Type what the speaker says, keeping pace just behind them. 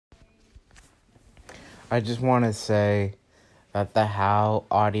I just want to say that the How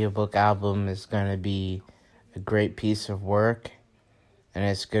audiobook album is going to be a great piece of work, and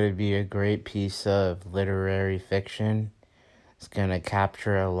it's going to be a great piece of literary fiction. It's going to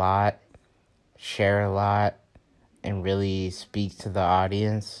capture a lot, share a lot, and really speak to the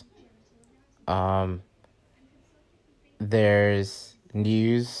audience. Um, there's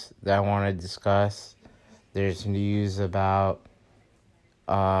news that I want to discuss. There's news about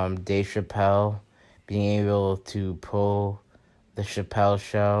Dave Chappelle being able to pull the Chappelle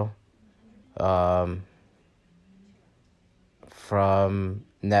Show from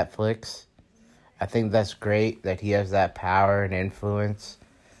Netflix. I think that's great that he has that power and influence,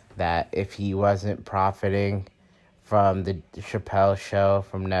 that if he wasn't profiting from the Chappelle Show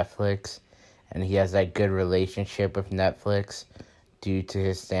from Netflix, and he has that good relationship with Netflix due to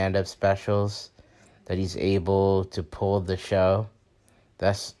his stand-up specials, that he's able to pull the show.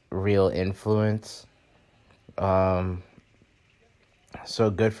 That's real influence.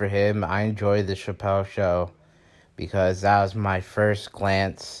 So good for him. I enjoyed the Chappelle Show because that was my first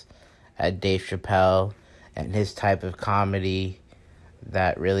glance at Dave Chappelle and his type of comedy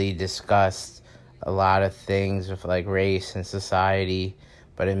that really discussed a lot of things with like race and society,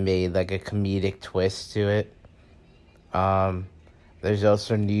 but it made like a comedic twist to it. There's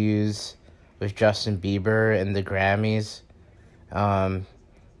also news with Justin Bieber and the Grammys.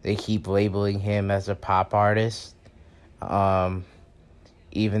 They keep labeling him as a pop artist,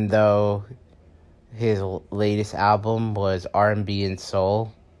 even though his latest album was R&B and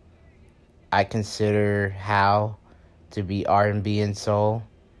soul. I consider How to be R&B and soul.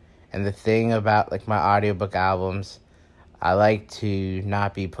 And the thing about like my audiobook albums, I like to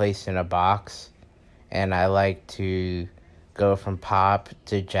not be placed in a box, and I like to go from pop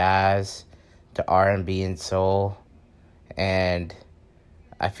to jazz to R&B and soul, and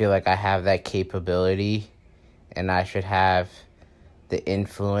I feel like I have that capability, and I should have the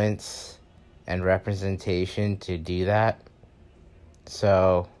influence and representation to do that.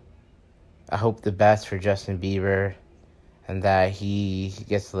 So I hope the best for Justin Bieber, and that he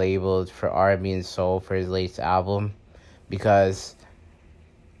gets labeled for R&B and soul for his latest album, because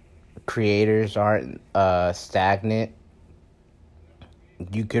creators aren't stagnant.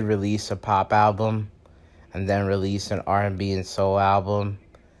 You could release a pop album and then release an R&B and soul album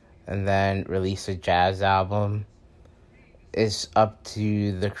and then release a jazz album. It's up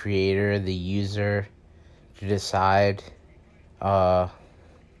to the creator, the user, to decide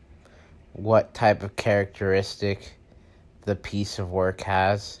what type of characteristic the piece of work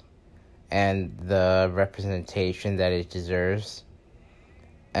has and the representation that it deserves.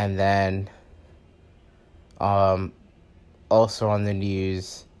 And then also on the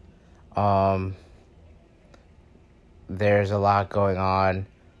news, there's a lot going on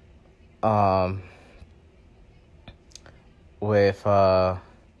with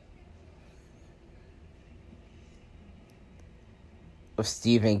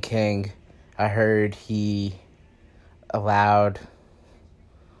Stephen King. I heard he allowed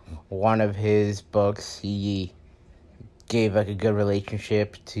one of his books, he gave like a good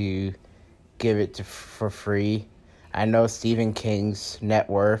relationship to give it for free. I know Stephen King's net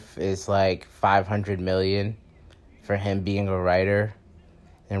worth is like $500 million for him being a writer,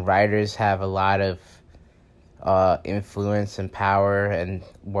 and writers have a lot of influence and power and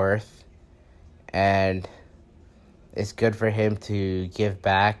worth, and it's good for him to give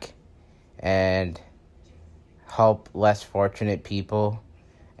back and help less fortunate people,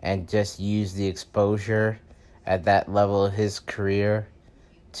 and just use the exposure at that level of his career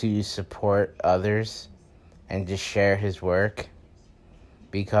to support others and just share his work,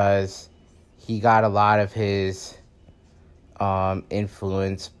 because he got a lot of his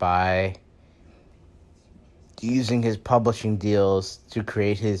influence by using his publishing deals to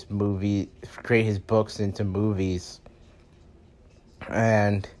create his books into movies.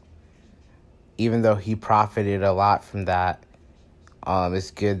 And even though he profited a lot from that,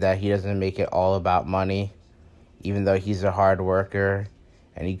 it's good that he doesn't make it all about money, even though he's a hard worker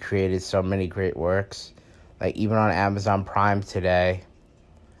and he created so many great works. Like even on Amazon Prime today,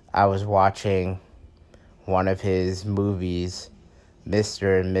 I was watching one of his movies,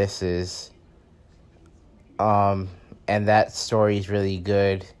 Mr. and Mrs. And that story is really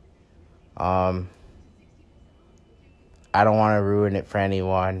good. I don't want to ruin it for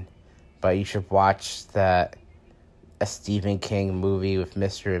anyone, but you should watch a Stephen King movie with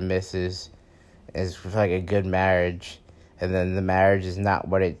Mr. and Mrs. It's like a good marriage, and then the marriage is not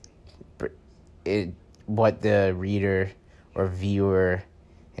what what the reader or viewer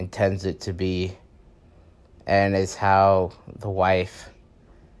intends it to be, and it's how the wife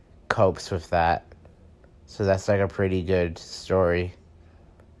copes with that. So that's like a pretty good story.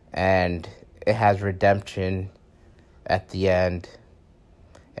 And it has redemption at the end.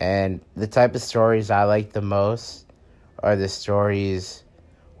 And the type of stories I like the most are the stories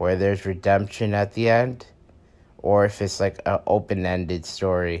where there's redemption at the end, or if it's like an open-ended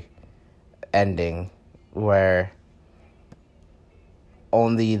story ending where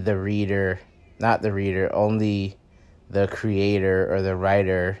only the reader, not the reader, only the creator or the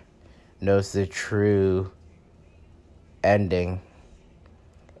writer knows the true ending.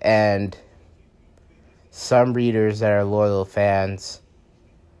 And some readers that are loyal fans,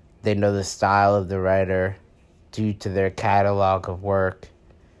 they know the style of the writer due to their catalog of work,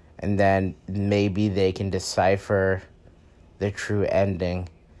 and then maybe they can decipher the true ending.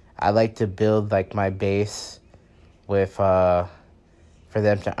 I like to build like my base with for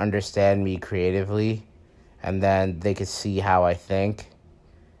them to understand me creatively, and then they could see how I think,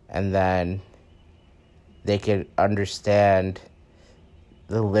 and then they could understand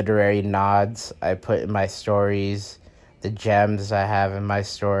the literary nods I put in my stories, the gems I have in my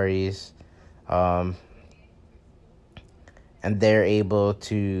stories, and they're able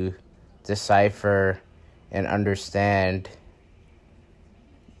to decipher and understand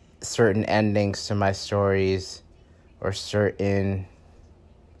certain endings to my stories or certain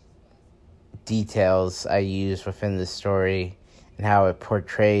details I use within the story and how it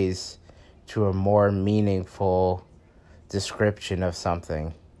portrays to a more meaningful description of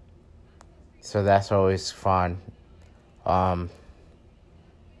something. So that's always fun. And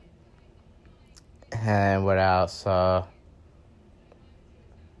what else? I've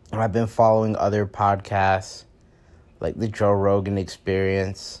been following other podcasts like the Joe Rogan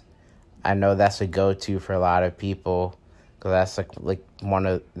Experience. I know that's a go-to for a lot of people because that's like one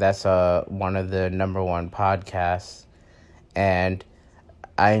of the number one podcasts. And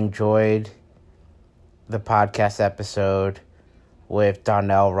I enjoyed the podcast episode with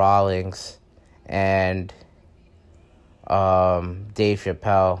Donnell Rawlings and Dave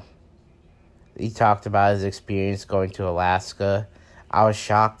Chappelle. He talked about his experience going to Alaska. I was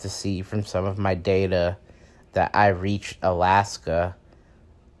shocked to see from some of my data that I reached Alaska.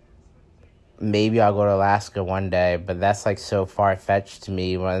 Maybe I'll go to Alaska one day, but that's like so far-fetched to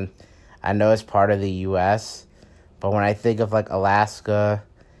me when I know it's part of the U.S., but when I think of like Alaska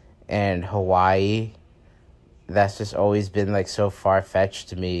and Hawaii, that's just always been like so far-fetched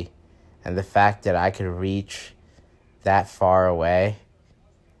to me. And the fact that I could reach that far away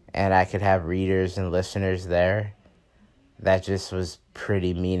and I could have readers and listeners there, that just was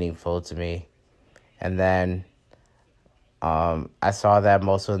pretty meaningful to me. And then I saw that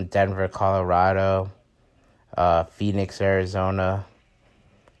also in Denver, Colorado, Phoenix, Arizona,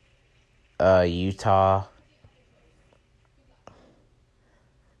 Utah,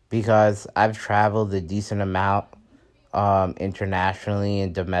 because I've traveled a decent amount internationally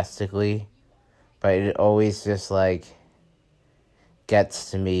and domestically, but it always just like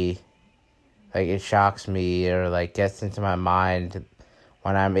gets to me, like it shocks me or like gets into my mind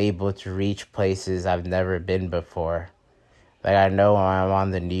when I'm able to reach places I've never been before. Like I know when I'm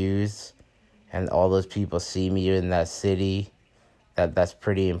on the news and all those people see me in that city, that's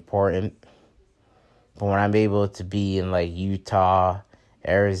pretty important. But when I'm able to be in like Utah,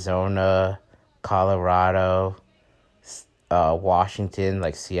 Arizona, Colorado, Washington,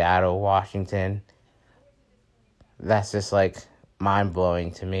 like Seattle, Washington, that's just like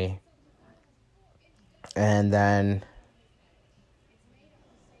mind-blowing to me. And then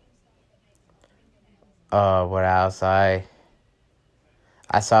what else? I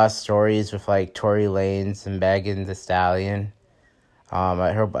saw stories with like Tory Lanez and Megan Thee Stallion.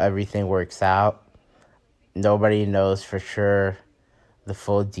 I hope everything works out. Nobody knows for sure the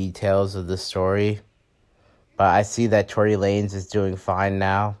full details of the story, but I see that Tory Lanez is doing fine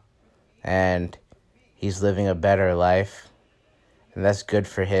now, and he's living a better life, and that's good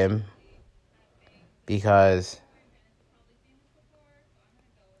for him, because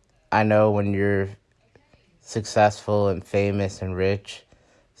I know when you're successful and famous and rich,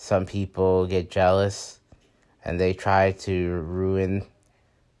 some people get jealous, and they try to ruin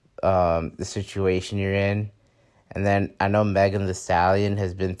the situation you're in. And then I know Megan Thee Stallion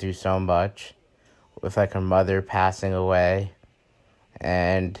has been through so much with like her mother passing away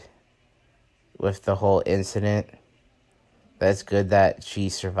and with the whole incident. That's good that she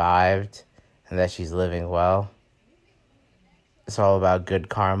survived and that she's living well. It's all about good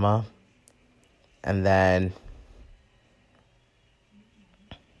karma. And then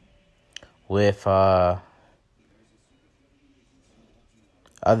with other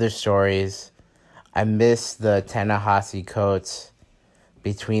stories, I miss the Ta-Nehisi Coates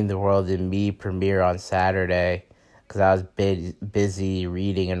Between the World and Me premiere on Saturday because I was busy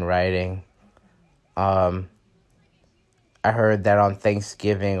reading and writing. I heard that on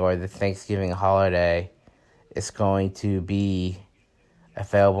Thanksgiving or the Thanksgiving holiday, it's going to be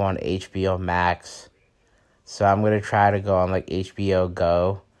available on HBO Max. So I'm going to try to go on like HBO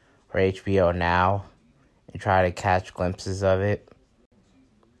Go or HBO Now and try to catch glimpses of it.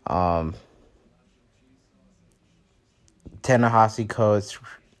 Ta-Nehisi Coates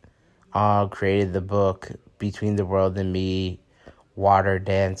created the book Between the World and Me, Water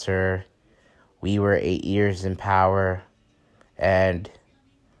Dancer, We Were 8 Years in Power, and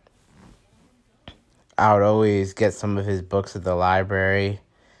I would always get some of his books at the library.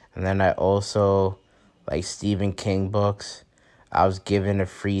 And then I also like Stephen King books. I was given a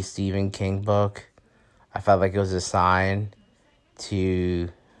free Stephen King book. I felt like it was a sign to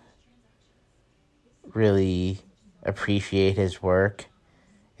really appreciate his work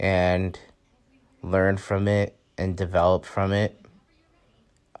and learn from it and develop from it.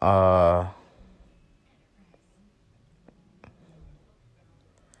 I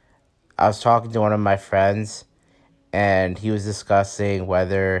was talking to one of my friends, and he was discussing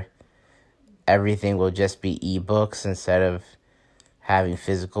whether everything will just be ebooks instead of having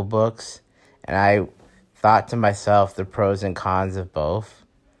physical books. And I thought to myself the pros and cons of both.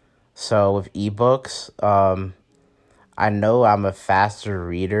 So with ebooks, I know I'm a faster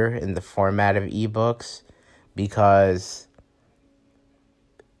reader in the format of ebooks because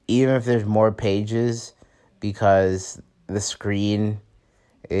even if there's more pages, because the screen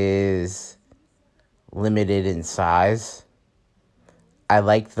is limited in size, I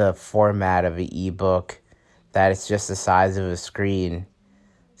like the format of an ebook that it's just the size of a screen.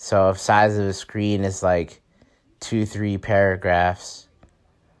 So if size of a screen is like 2-3 paragraphs,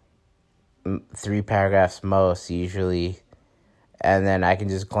 3 paragraphs most usually, and then I can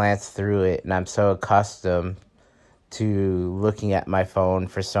just glance through it, and I'm so accustomed to looking at my phone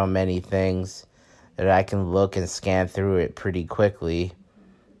for so many things that I can look and scan through it pretty quickly.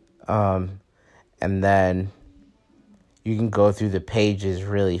 And then you can go through the pages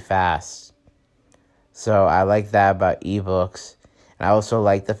really fast. So I like that about ebooks. And I also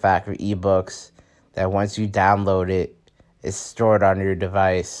like the fact for ebooks that once you download it, it's stored on your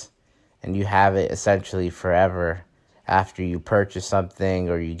device and you have it essentially forever after you purchase something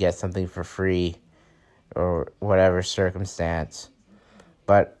or you get something for free or whatever circumstance.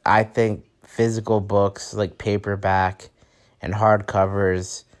 But I think physical books like paperback and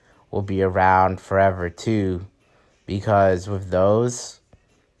hardcovers will be around forever too, because with those,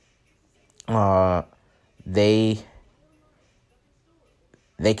 they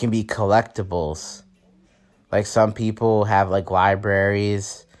can be collectibles. Like some people have like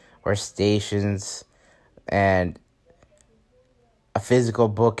libraries or stations, and a physical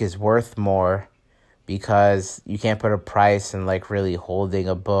book is worth more because you can't put a price in like really holding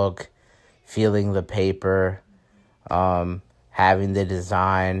a book, feeling the paper, having the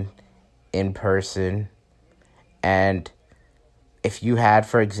design in person. And if you had,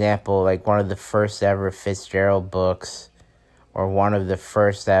 for example, like one of the first ever Fitzgerald books or one of the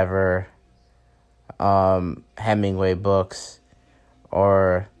first ever Hemingway books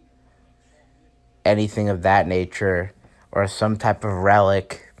or anything of that nature, or some type of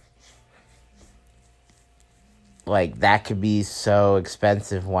relic, like that could be so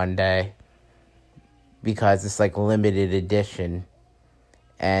expensive one day because it's like limited edition.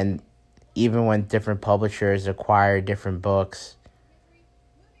 And even when different publishers acquire different books,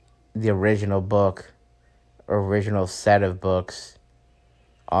 the original book or original set of books,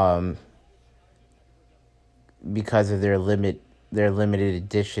 because of their limited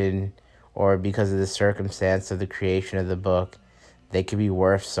edition or because of the circumstance of the creation of the book, they could be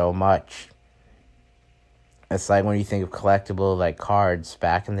worth so much. It's like when you think of collectible like cards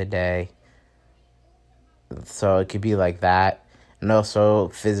back in the day. So it could be like that. And also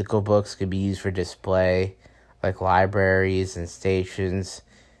physical books could be used for display, like libraries and stations,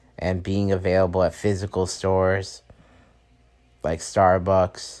 and being available at physical stores like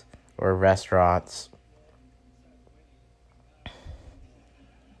Starbucks or restaurants,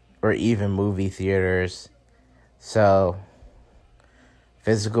 or even movie theaters. So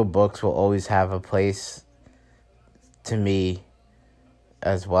physical books will always have a place to me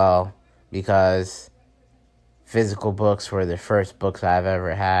as well, because physical books were the first books I've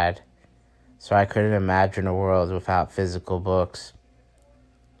ever had. So I couldn't imagine a world without physical books.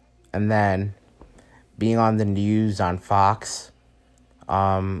 And then being on the news on Fox,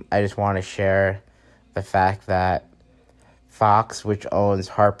 I just want to share the fact that Fox, which owns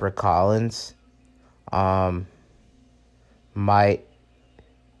HarperCollins, might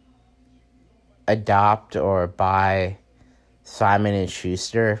adopt or buy Simon and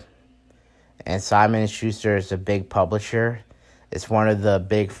Schuster. And Simon and Schuster is a big publisher. It's one of the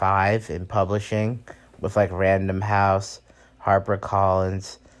big five in publishing, with like Random House,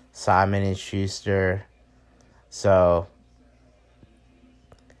 HarperCollins, Simon and Schuster. So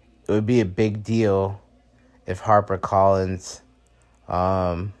it would be a big deal if HarperCollins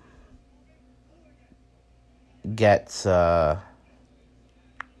gets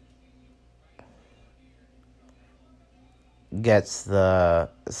the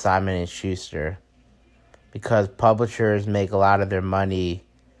Simon and Schuster, because publishers make a lot of their money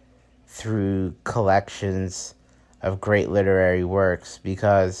through collections of great literary works.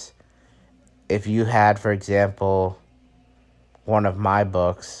 Because if you had, for example, one of my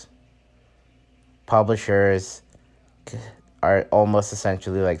books, publishers are almost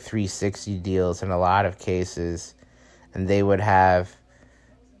essentially like 360 deals in a lot of cases, and they would have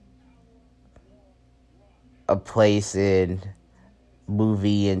a place in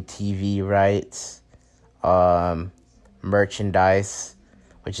movie and TV rights, merchandise,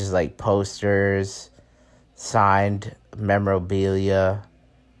 which is like posters, signed memorabilia,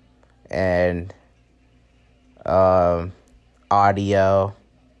 and audio,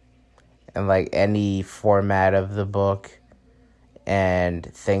 and like any format of the book and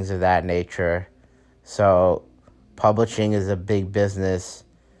things of that nature. So publishing is a big business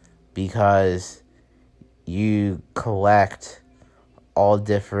because you collect all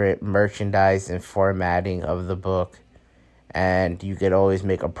different merchandise and formatting of the book, and you could always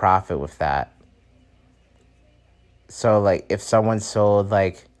make a profit with that. So like if someone sold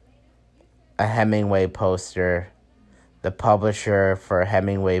like a Hemingway poster, the publisher for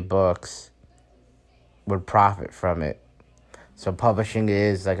Hemingway books would profit from it. So publishing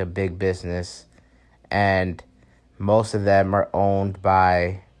is like a big business, and most of them are owned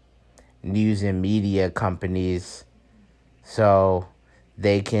by news and media companies, so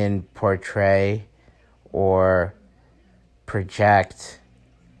they can portray or project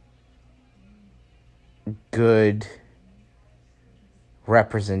good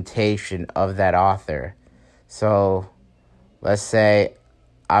representation of that author. So let's say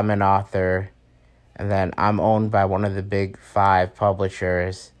I'm an author, and then I'm owned by one of the big five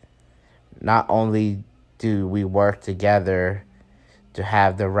publishers. Not only do we work together to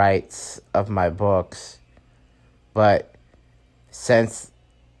have the rights of my books, but since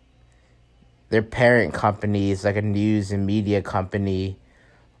their parent company is like a news and media company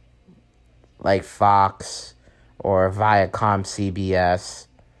like Fox or Viacom CBS,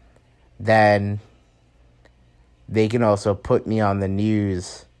 then they can also put me on the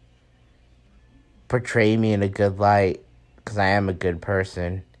news, portray me in a good light because I am a good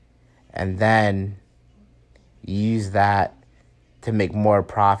person, and then use that to make more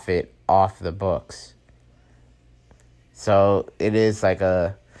profit off the books. So it is like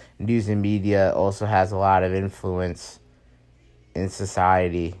a news and media also has a lot of influence in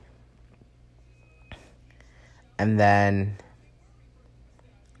society. And then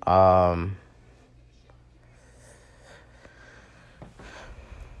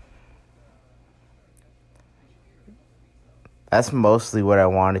that's mostly what I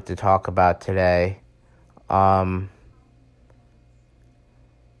wanted to talk about today. I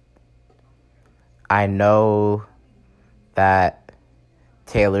know that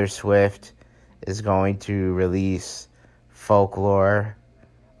Taylor Swift is going to release Folklore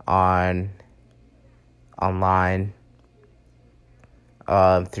online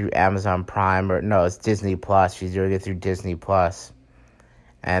through Amazon Prime, or no, it's Disney Plus. She's doing it through Disney Plus,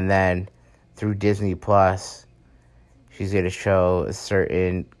 and then through Disney Plus, she's going to show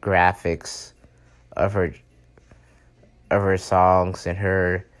certain graphics of her songs and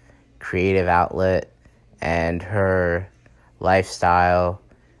her creative outlet and her lifestyle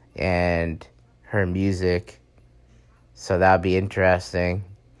and her music. So that'll be interesting.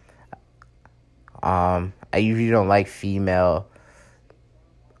 I usually don't like female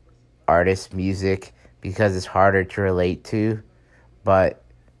artist music because it's harder to relate to, but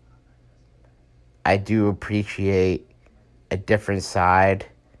I do appreciate a different side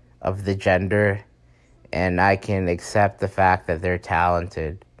of the gender, and I can accept the fact that they're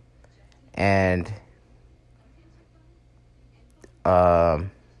talented. And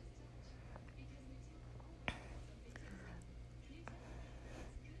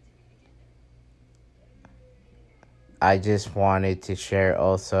I just wanted to share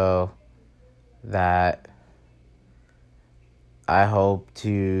also that I hope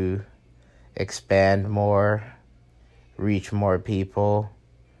to expand more, reach more people,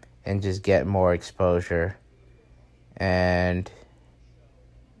 and just get more exposure. And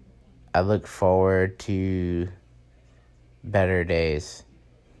I look forward to better days.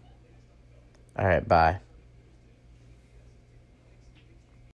 All right, bye.